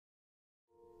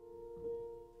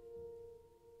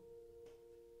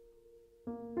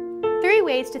3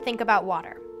 ways to think about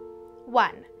water.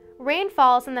 1. Rain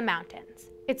falls in the mountains.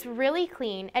 It's really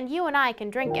clean and you and I can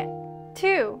drink it.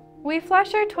 2. We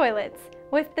flush our toilets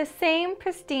with the same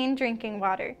pristine drinking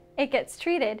water. It gets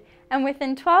treated and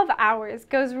within 12 hours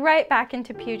goes right back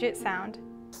into Puget Sound.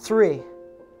 3.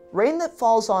 Rain that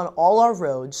falls on all our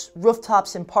roads,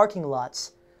 rooftops, and parking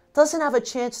lots doesn't have a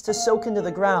chance to soak into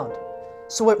the ground,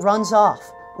 so it runs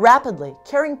off rapidly,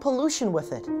 carrying pollution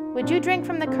with it. Would you drink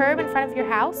from the curb in front of your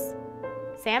house?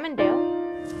 Salmon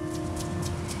do.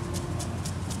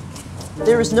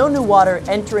 There is no new water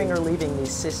entering or leaving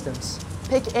these systems.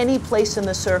 Pick any place in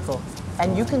the circle,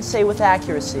 and you can say with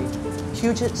accuracy,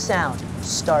 Puget Sound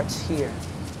starts here.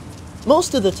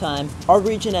 Most of the time, our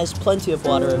region has plenty of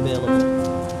water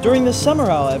available. During the summer,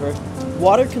 however,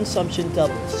 water consumption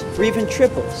doubles, or even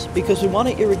triples, because we want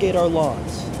to irrigate our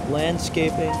lawns,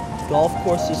 landscaping, golf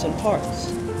courses, and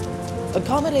parks.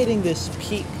 Accommodating this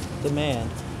peak demand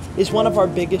is one of our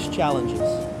biggest challenges.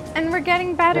 And we're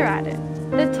getting better at it.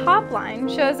 The top line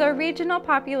shows our regional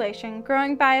population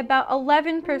growing by about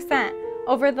 11%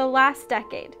 over the last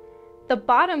decade. The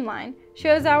bottom line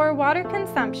shows our water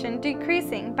consumption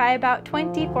decreasing by about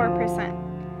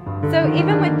 24%. So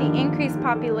even with the increased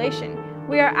population,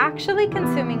 we are actually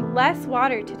consuming less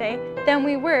water today than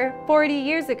we were 40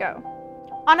 years ago.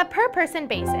 On a per-person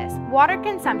basis, water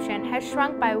consumption has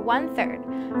shrunk by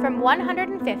 1/3, from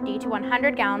 150 to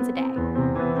 100 gallons a day.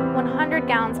 100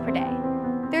 gallons per day.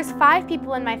 There's 5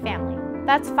 people in my family.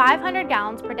 That's 500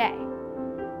 gallons per day.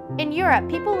 In Europe,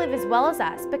 people live as well as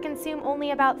us, but consume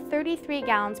only about 33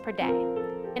 gallons per day.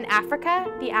 In Africa,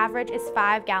 the average is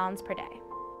 5 gallons per day.